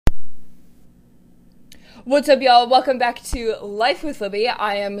What's up, y'all? Welcome back to Life with Libby.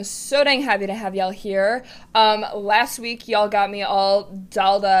 I am so dang happy to have y'all here. Last week, y'all got me all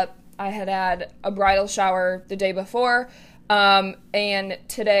dolled up. I had a bridal shower the day before, and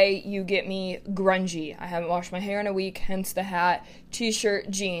today you get me grungy. I haven't washed my hair in a week, hence the hat, t-shirt,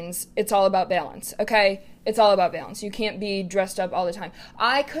 jeans. It's all about balance, okay? It's all about balance. You can't be dressed up all the time.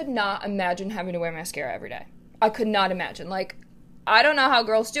 I could not imagine having to wear mascara every day. I could not imagine. I don't know how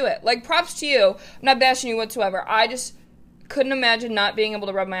girls do it. Props to you. I'm not bashing you whatsoever. I just couldn't imagine not being able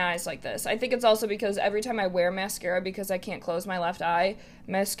to rub my eyes like this. I think it's also because every time I wear mascara, because I can't close my left eye,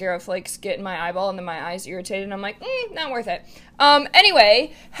 mascara flakes get in my eyeball and then my eye's irritated and I'm like, not worth it.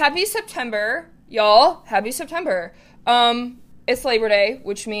 Anyway, happy September, y'all. Happy September. It's Labor Day,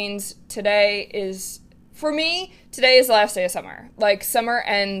 which means today is the last day of summer. Summer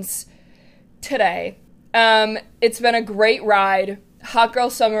ends today. It's been a great ride. Hot Girl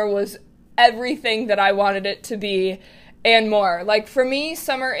Summer was everything that I wanted it to be and more. For me,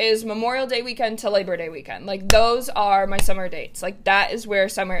 summer is Memorial Day weekend to Labor Day weekend. Those are my summer dates. That is where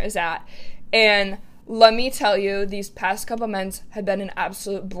summer is at. And let me tell you, these past couple months have been an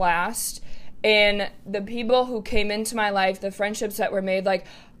absolute blast. And the people who came into my life, the friendships that were made,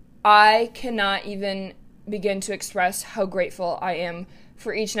 I cannot even begin to express how grateful I am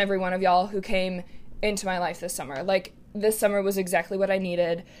for each and every one of y'all who came into my life this summer. This summer was exactly what I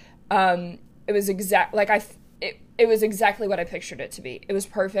needed. It was it was exactly what I pictured it to be. It was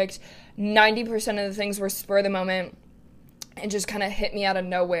perfect. 90% of the things were spur of the moment and just kind of hit me out of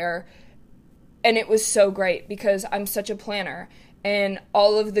nowhere. And it was so great because I'm such a planner, and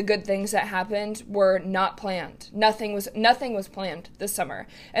all of the good things that happened were not planned. Nothing was planned this summer.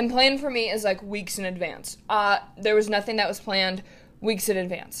 And planned for me is weeks in advance. There was nothing that was planned weeks in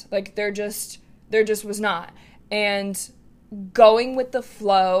advance. There just was not. And going with the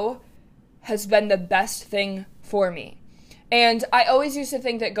flow has been the best thing for me. And I always used to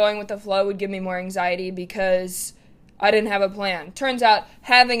think that going with the flow would give me more anxiety because I didn't have a plan. Turns out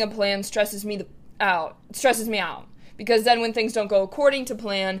having a plan stresses me out. Because then when things don't go according to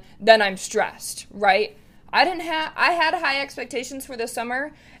plan, then I'm stressed, right? I had high expectations for this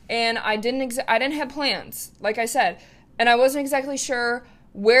summer, and I didn't have plans, like I said. And I wasn't exactly sure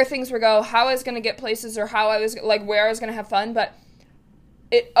where things would go, how I was going to get places, or how I was, where I was going to have fun, but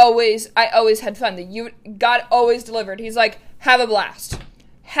I always had fun. God always delivered. He's have a blast.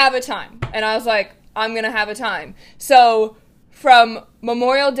 Have a time. And I was I'm going to have a time. So, from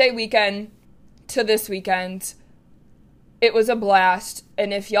Memorial Day weekend to this weekend, it was a blast.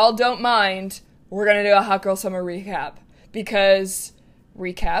 And if y'all don't mind, we're going to do a Hot Girl Summer recap. Because,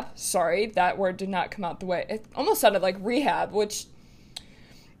 sorry, that word did not come out the way. It almost sounded like rehab, which...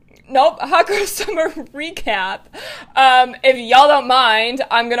 Nope, Hot Girl Summer recap. If y'all don't mind,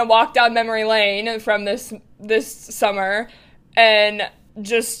 I'm gonna walk down memory lane from this summer and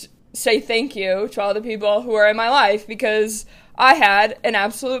just say thank you to all the people who are in my life because I had an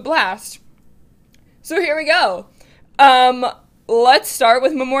absolute blast. So here we go. Let's start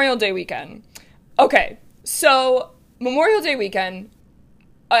with Memorial Day weekend. Okay, so Memorial Day weekend,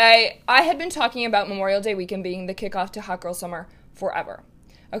 I had been talking about Memorial Day weekend being the kickoff to Hot Girl Summer forever.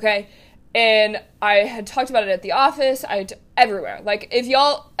 Okay, and I had talked about it at the office, everywhere. If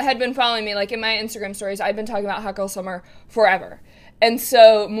y'all had been following me, in my Instagram stories, I'd been talking about Hot Girl Summer forever. And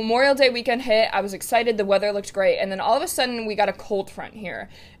so Memorial Day weekend hit, I was excited, the weather looked great, and then all of a sudden we got a cold front here.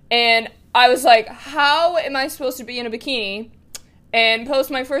 And I was how am I supposed to be in a bikini and post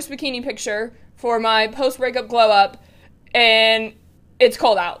my first bikini picture for my post-breakup glow-up, and it's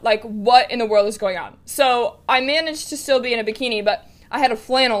cold out? What in the world is going on? So I managed to still be in a bikini, but I had a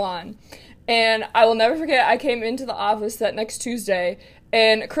flannel on, and I will never forget, I came into the office that next Tuesday,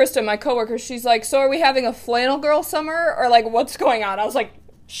 and Krista, my coworker, she's so are we having a flannel girl summer, or what's going on? I was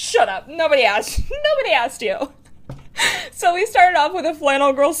shut up, nobody asked you. So we started off with a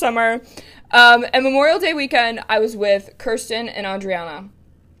flannel girl summer, and Memorial Day weekend, I was with Kirsten and Adriana,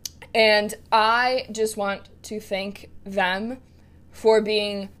 and I just want to thank them for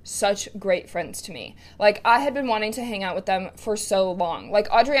being such great friends to me. I had been wanting to hang out with them for so long.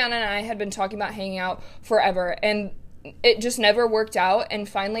 Adriana and I had been talking about hanging out forever, and it just never worked out, and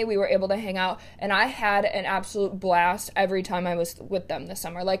finally we were able to hang out, and I had an absolute blast every time I was with them this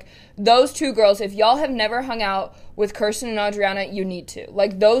summer. Those two girls, if y'all have never hung out with Kirsten and Adriana, you need to.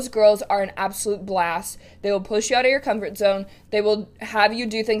 Those girls are an absolute blast. They will push you out of your comfort zone. They will have you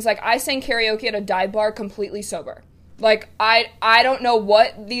do things I sang karaoke at a dive bar completely sober. I don't know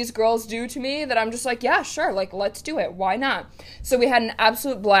what these girls do to me that I'm just yeah, sure, let's do it. Why not? So we had an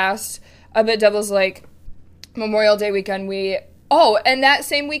absolute blast up at Devil's Lake Memorial Day weekend. And that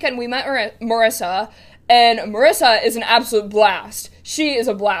same weekend we met Marissa, And Marissa is an absolute blast. She is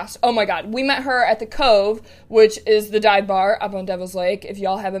a blast. Oh my god. We met her at the Cove, which is the dive bar up on Devil's Lake. If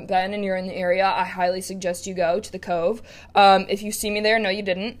y'all haven't been and you're in the area, I highly suggest you go to the Cove. If you see me there, no you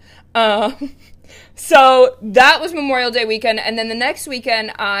didn't. So that was Memorial Day weekend. And then the next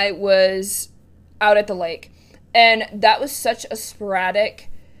weekend I was out at the lake. And that was such a sporadic,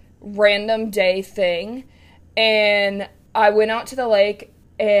 random day thing. And I went out to the lake,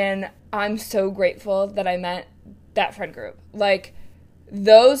 and I'm so grateful that I met that friend group. Like,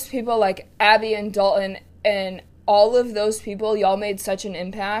 those people, like Abby and Dalton and all of those people, y'all made such an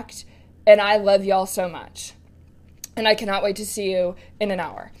impact, and I love y'all so much. And I cannot wait to see you in an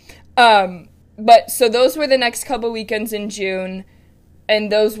hour. But so those were the next couple weekends in June,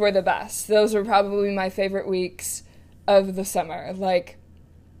 and those were the best. Those were probably my favorite weeks of the summer. Like,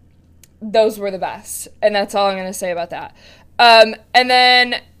 those were the best, and that's all I'm going to say about that. And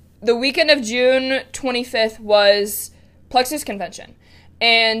then the weekend of June 25th was Plexus Convention.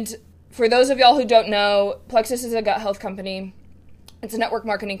 And for those of y'all who don't know, Plexus is a gut health company. It's a network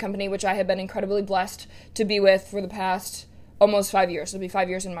marketing company, which I have been incredibly blessed to be with for the past almost 5 years. It'll be 5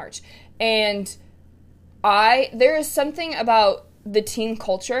 years in March. And there is something about the team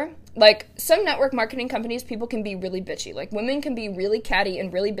culture. Like, some network marketing companies, people can be really bitchy. Like, women can be really catty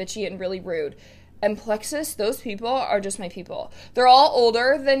and really bitchy and really rude. And Plexus, those people are just my people. They're all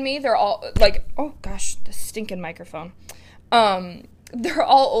older than me. They're all, like, oh gosh, the stinking microphone. They're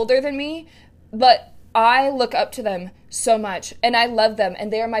all older than me, but I look up to them so much, and I love them,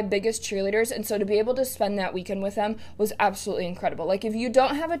 and they are my biggest cheerleaders. And so to be able to spend that weekend with them was absolutely incredible. Like, if you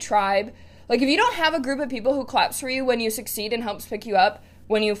don't have a tribe, like, if you don't have a group of people who claps for you when you succeed and helps pick you up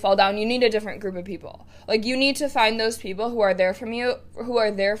when you fall down, you need a different group of people. Like, you need to find those people who are there for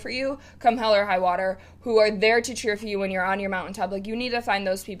you, come hell or high water, who are there to cheer for you when you're on your mountaintop. Like, you need to find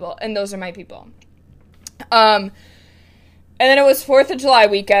those people, and those are my people. And then it was 4th of July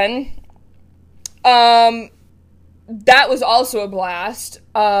weekend. That was also a blast,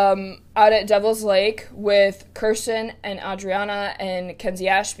 out at Devil's Lake with Kirsten and Adriana and Kenzie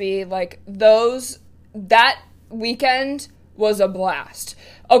Ashby. Like, that weekend was a blast.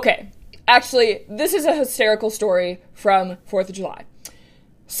 Okay, actually, this is a hysterical story from 4th of July.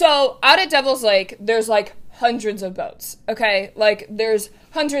 So, out at Devil's Lake, there's, like, hundreds of boats, okay? Like, there's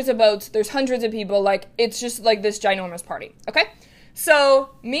hundreds of boats, there's hundreds of people, like, it's just, like, this ginormous party, okay?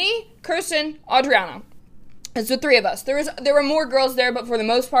 So, me, Kirsten, Adriana, it's the three of us. There were more girls there, but for the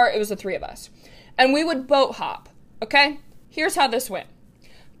most part, it was the three of us. And we would boat hop, okay? Here's how this went.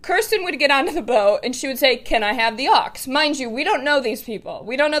 Kirsten would get onto the boat, and she would say, "Can I have the aux?" Mind you, we don't know these people.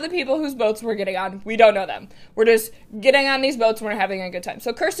 We don't know the people whose boats we're getting on. We don't know them. We're just getting on these boats, and we're having a good time.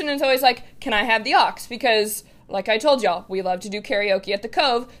 So Kirsten is always like, "Can I have the aux?" Because, like I told y'all, we love to do karaoke at the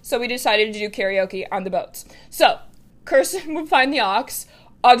Cove, so we decided to do karaoke on the boats. So, Kirsten would find the aux.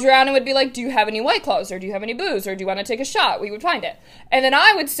 Adriana would be like, "Do you have any White Claws, or do you have any booze, or do you want to take a shot?" We would find it. And then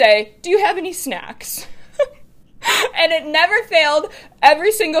I would say, "Do you have any snacks?" And it never failed.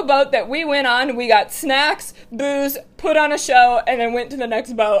 Every single boat that we went on, we got snacks, booze, put on a show, and then went to the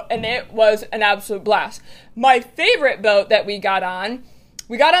next boat, and it was an absolute blast. My favorite boat that we got on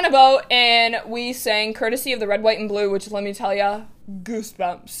a boat, and we sang Courtesy of the Red, White, and Blue, which, let me tell ya,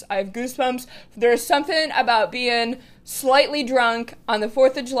 goosebumps. I have goosebumps. There's something about being slightly drunk on the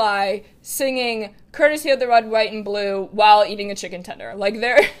 4th of July singing Courtesy of the Red, White, and Blue while eating a chicken tender. Like,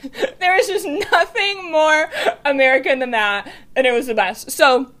 there is just nothing more American than that, and it was the best.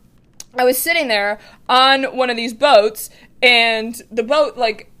 So, I was sitting there on one of these boats, and the boat,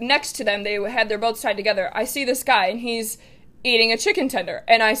 like, next to them, they had their boats tied together. I see this guy, and he's eating a chicken tender,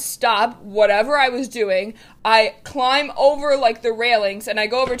 and I stop whatever I was doing. I climb over, like, the railings, and I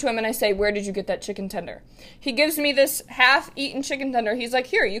go over to him and I say, "Where did you get that chicken tender?" He gives me this half-eaten chicken tender. He's like,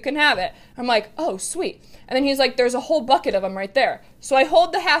 "Here, you can have it." I'm like, "Oh, sweet." And then he's like, "There's a whole bucket of them right there." So I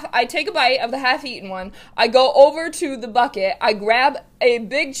take a bite of the half-eaten one. I go over to the bucket. I grab a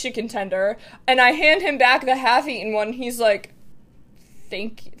big chicken tender, and I hand him back the half-eaten one. He's like,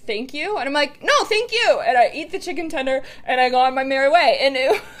 thank you? And I'm like, "No, thank you." And I eat the chicken tender, and I go on my merry way. And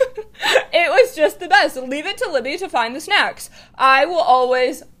it was just the best. Leave it to Libby to find the snacks. I will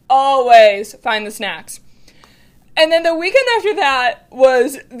always find the snacks. And then the weekend after that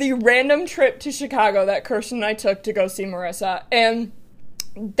was the random trip to Chicago that Kirsten and I took to go see Marissa. And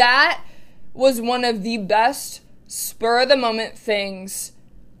that was one of the best spur-of-the-moment thing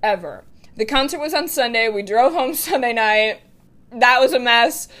ever. The concert was on Sunday. We drove home Sunday night. That was a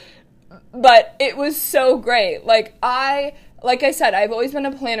mess, but it was so great. Like I said, I've always been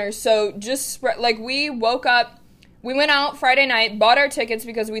a planner, so we woke up, we went out Friday night, bought our tickets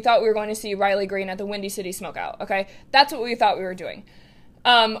because we thought we were going to see Riley Green at the Windy City Smokeout, okay? That's what we thought we were doing.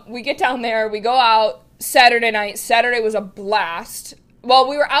 We get down there, we go out Saturday night. Saturday was a blast. Well,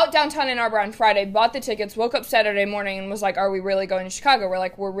 we were out downtown Ann Arbor on Friday, bought the tickets, woke up Saturday morning and was like, are we really going to Chicago? We're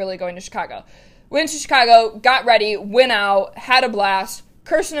like, we're really going to Chicago. Went to Chicago, got ready, went out, had a blast.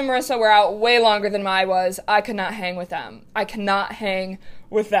 Kirsten and Marissa were out way longer than I was. I could not hang with them. I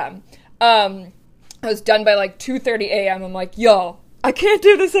was done by like 2:30 a.m. I'm like, yo, I can't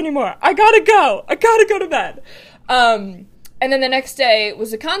do this anymore. I gotta go to bed. And then the next day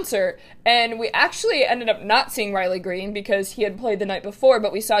was a concert, and we actually ended up not seeing Riley Green because he had played the night before,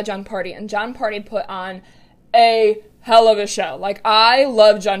 but we saw Jon Pardi, and Jon Pardi put on a hell of a show. Like, I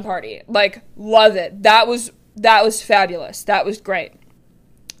love Jon Pardi. Like, love it. That was fabulous. That was great.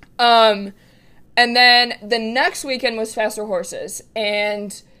 And then the next weekend was Faster Horses,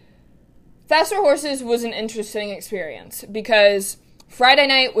 and Faster Horses was an interesting experience because Friday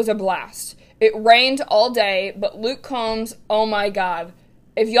night was a blast. It rained all day, but Luke Combs, oh my god.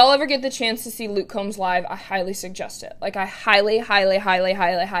 If y'all ever get the chance to see Luke Combs live, I highly suggest it. Like, I highly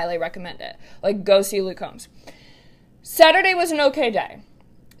recommend it. Like, go see Luke Combs. Saturday was an okay day.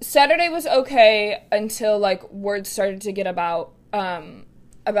 Saturday was okay until, like, word started to get about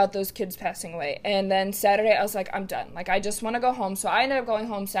those kids passing away. And then Saturday, I was like, I'm done. Like, I just want to go home. So I ended up going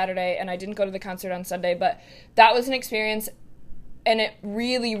home Saturday, and I didn't go to the concert on Sunday, but that was an experience. And it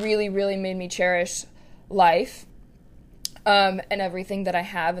really made me cherish life, and everything that I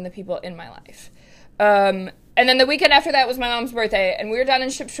have and the people in my life. And then the weekend after that was my mom's birthday, and we were down in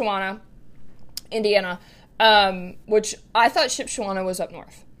Shipshewana, Indiana, which I thought Shipshewana was up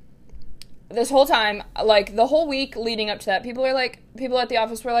north. This whole time, like, the whole week leading up to that, people at the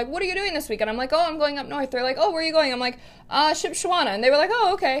office were like, what are you doing this weekend? I'm like, oh, I'm going up north. They're like, oh, where are you going? I'm like, Shipshewana. And they were like,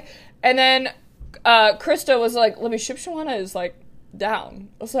 oh, okay. And then Krista was like, Libby, Shipshewana is, like, down.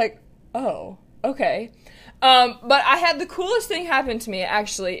 I was like, oh, okay. But I had the coolest thing happen to me,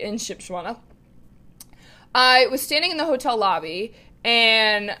 actually, in Shipshewana. I was standing in the hotel lobby,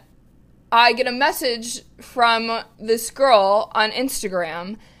 and I get a message from this girl on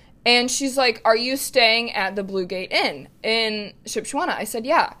Instagram, and she's like, are you staying at the Blue Gate Inn in Shipshewana? I said,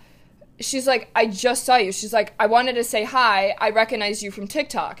 yeah. She's like, I just saw you. She's like, I wanted to say hi. I recognize you from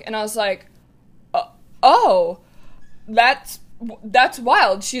TikTok. And I was like, oh, that's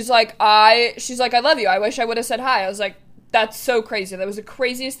wild. She's like, I love you. I wish I would have said hi. I was like, that's so crazy. That was the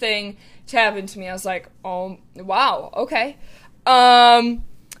craziest thing to happen to me. I was like, oh, wow, okay. And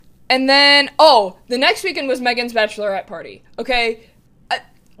then, the next weekend was Megan's bachelorette party. Okay,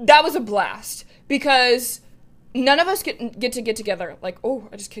 that was a blast because none of us get together. Like, oh,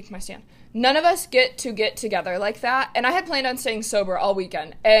 I just kicked my stand. None of us get together like that. And I had planned on staying sober all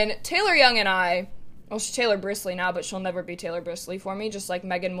weekend. And Taylor Young and I, well, she's Taylor Brisley now, but she'll never be Taylor Brisley for me, just like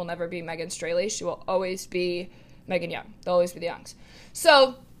Megan will never be Megan Straley. She will always be Megan Young. They'll always be the Youngs.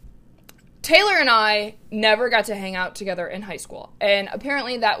 So Taylor and I never got to hang out together in high school, and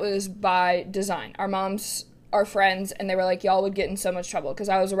apparently that was by design. Our moms are friends, and they were like, y'all would get in so much trouble, because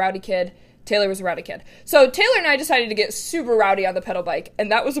I was a rowdy kid, Taylor was a rowdy kid. So Taylor and I decided to get super rowdy on the pedal bike, and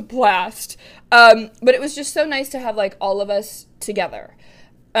that was a blast. But it was just so nice to have, like, all of us together.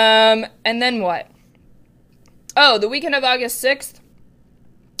 And then what? Oh, the weekend of August 6th,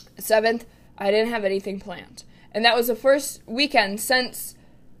 7th, I didn't have anything planned. And that was the first weekend since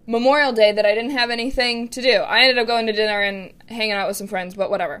Memorial Day that I didn't have anything to do. I ended up going to dinner and hanging out with some friends, but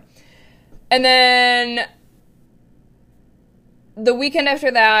whatever. And then the weekend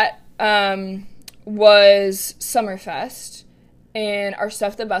after that was Summerfest and our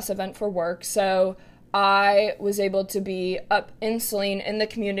Stuff the Bus event for work. So I was able to be up in Saline in the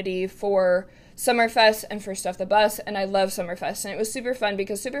community for Summerfest and for Stuff the Bus, and I love Summerfest, and it was super fun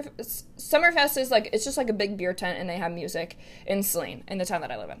because Summerfest is like, it's just like a big beer tent, and they have music in Saline, in the town that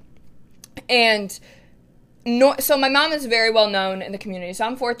I live in. And so my mom is very well known in the community, so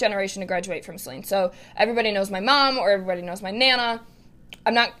I'm fourth generation to graduate from Saline, so everybody knows my mom, or everybody knows my Nana.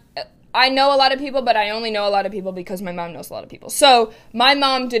 I know a lot of people, but I only know a lot of people because my mom knows a lot of people. So my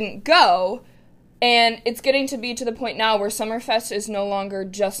mom didn't go, and it's getting to be to the point now where Summerfest is no longer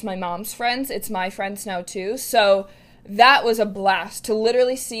just my mom's friends. It's my friends now, too. So that was a blast to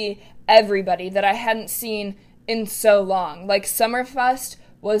literally see everybody that I hadn't seen in so long. Like, Summerfest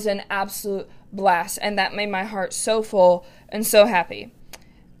was an absolute blast, and that made my heart so full and so happy.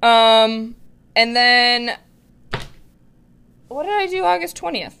 And then, what did I do August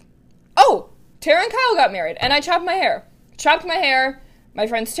 20th? Oh, Tara and Kyle got married, and I chopped my hair. My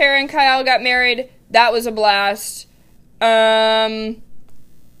friends Tara and Kyle got married. That was a blast. And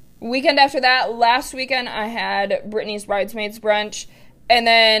weekend after that, last weekend, I had Brittany's Bridesmaids brunch. And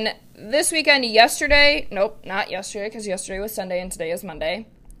then this weekend, not yesterday, because yesterday was Sunday and today is Monday.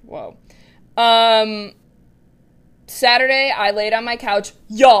 Whoa. Saturday, I laid on my couch.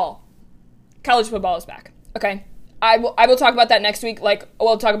 Y'all, college football is back. Okay? I will talk about that next week. Like,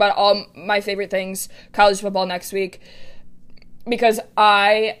 we'll talk about all my favorite things, college football next week. Because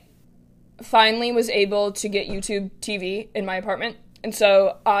I finally was able to get YouTube TV in my apartment. And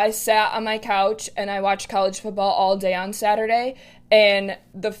so I sat on my couch and I watched college football all day on Saturday. And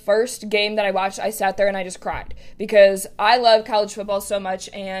the first game that I watched, I sat there and I just cried. Because I love college football so much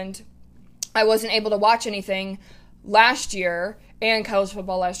and I wasn't able to watch anything last year. And college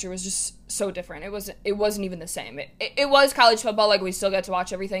football last year was just so different. It wasn't even the same. It was college football, like we still get to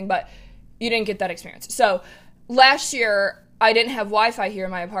watch everything, but you didn't get that experience. So last year, I didn't have Wi-Fi here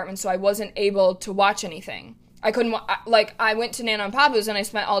in my apartment, so I wasn't able to watch anything. I couldn't, I went to Nana and Papa's and I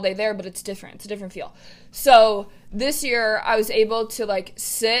spent all day there, but it's different. It's a different feel. So this year, I was able to,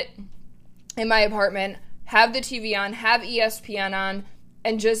 sit in my apartment, have the TV on, have ESPN on,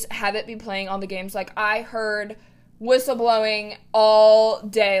 and just have it be playing all the games. I heard whistleblowing all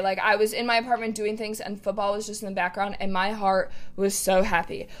day. I was in my apartment doing things and football was just in the background and my heart was so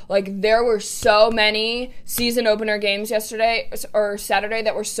happy. There were so many season opener games yesterday or Saturday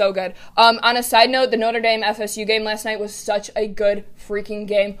that were so good. On a side note, the Notre Dame FSU game last night was such a good freaking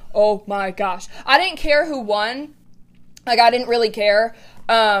game. Oh my gosh. I didn't care who won. I didn't really care.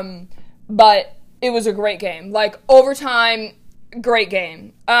 But it was a great game. Overtime, great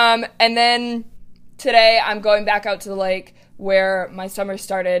game. And then today, I'm going back out to the lake where my summer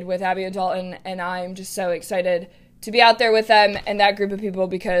started with Abby and Dalton, and I'm just so excited to be out there with them and that group of people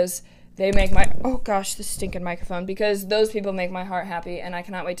because they make this stinking microphone, because those people make my heart happy, and I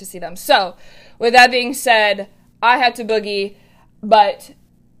cannot wait to see them. So, with that being said, I had to boogie, but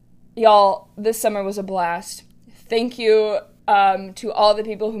y'all, this summer was a blast. Thank you to all the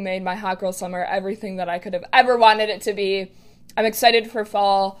people who made my hot girl summer everything that I could have ever wanted it to be. I'm excited for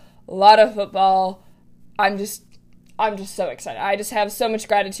fall, a lot of football. I'm just so excited. I just have so much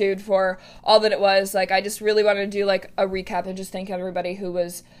gratitude for all that it was. I just really wanted to do, a recap and just thank everybody who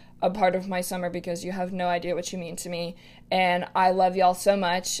was a part of my summer, because you have no idea what you mean to me. And I love y'all so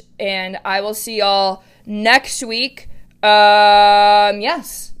much. And I will see y'all next week.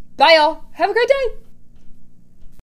 Yes. Bye, y'all. Have a great day.